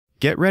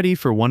Get ready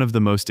for one of the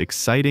most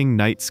exciting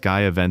night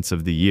sky events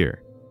of the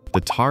year,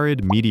 the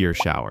Taurid Meteor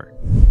Shower.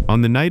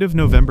 On the night of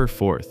November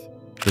 4th,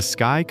 the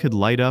sky could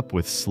light up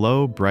with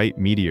slow, bright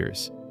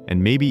meteors,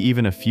 and maybe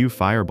even a few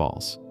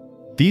fireballs.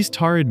 These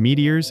Taurid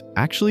meteors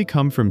actually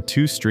come from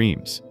two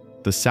streams,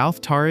 the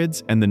South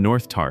Taurids and the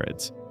North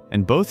Taurids,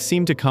 and both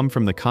seem to come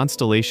from the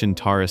constellation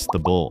Taurus the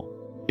Bull.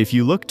 If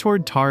you look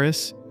toward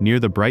Taurus, near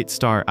the bright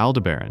star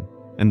Aldebaran,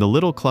 and the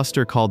little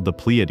cluster called the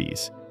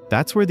Pleiades,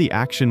 that's where the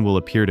action will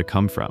appear to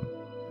come from.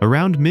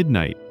 Around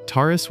midnight,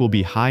 Taurus will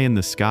be high in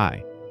the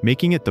sky,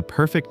 making it the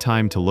perfect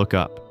time to look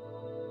up.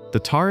 The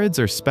Taurids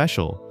are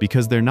special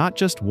because they're not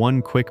just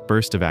one quick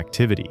burst of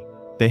activity.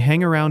 They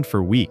hang around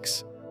for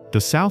weeks. The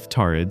South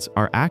Taurids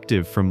are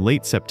active from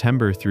late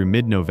September through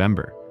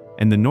mid-November,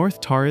 and the North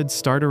Taurids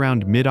start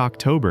around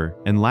mid-October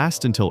and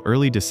last until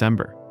early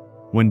December.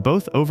 When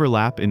both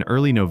overlap in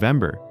early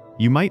November,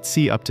 you might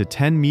see up to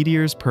 10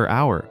 meteors per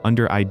hour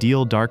under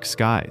ideal dark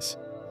skies.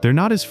 They're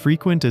not as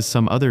frequent as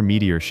some other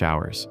meteor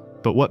showers,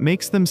 but what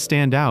makes them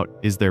stand out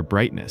is their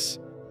brightness.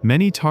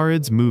 Many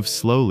Taurids move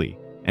slowly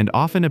and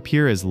often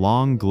appear as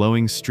long,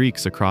 glowing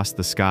streaks across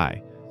the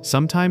sky,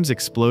 sometimes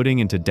exploding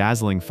into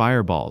dazzling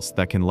fireballs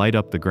that can light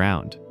up the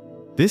ground.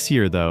 This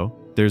year, though,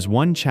 there's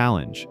one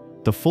challenge.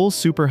 The full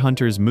Super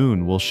Hunter's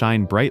moon will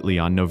shine brightly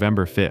on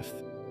November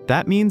 5th.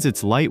 That means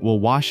its light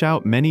will wash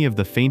out many of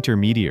the fainter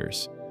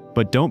meteors.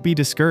 But don't be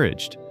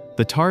discouraged.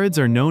 The Taurids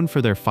are known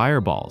for their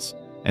fireballs,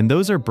 and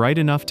those are bright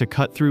enough to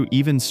cut through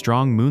even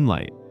strong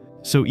moonlight.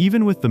 So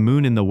even with the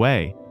moon in the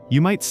way,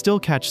 you might still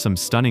catch some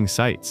stunning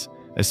sights,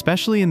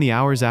 especially in the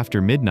hours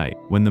after midnight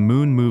when the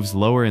moon moves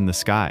lower in the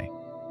sky.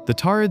 The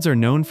Taurids are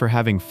known for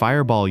having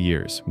fireball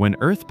years when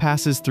Earth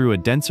passes through a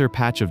denser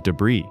patch of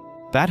debris.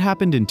 That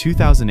happened in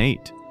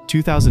 2008,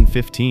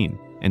 2015,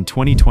 and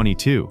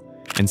 2022,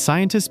 and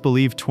scientists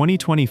believe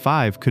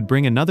 2025 could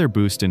bring another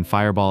boost in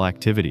fireball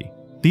activity.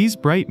 These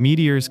bright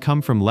meteors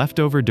come from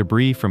leftover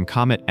debris from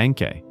Comet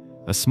Encke,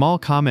 a small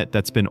comet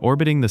that's been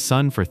orbiting the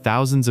Sun for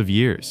thousands of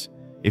years.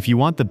 If you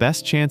want the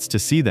best chance to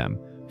see them,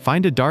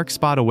 find a dark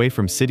spot away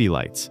from city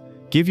lights.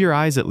 Give your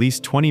eyes at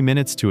least 20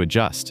 minutes to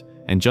adjust,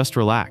 and just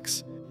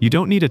relax. You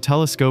don't need a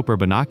telescope or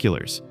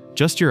binoculars,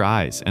 just your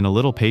eyes and a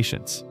little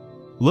patience.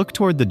 Look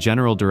toward the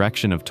general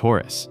direction of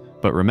Taurus,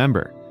 but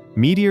remember,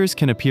 meteors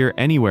can appear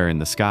anywhere in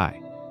the sky.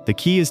 The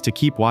key is to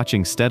keep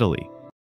watching steadily,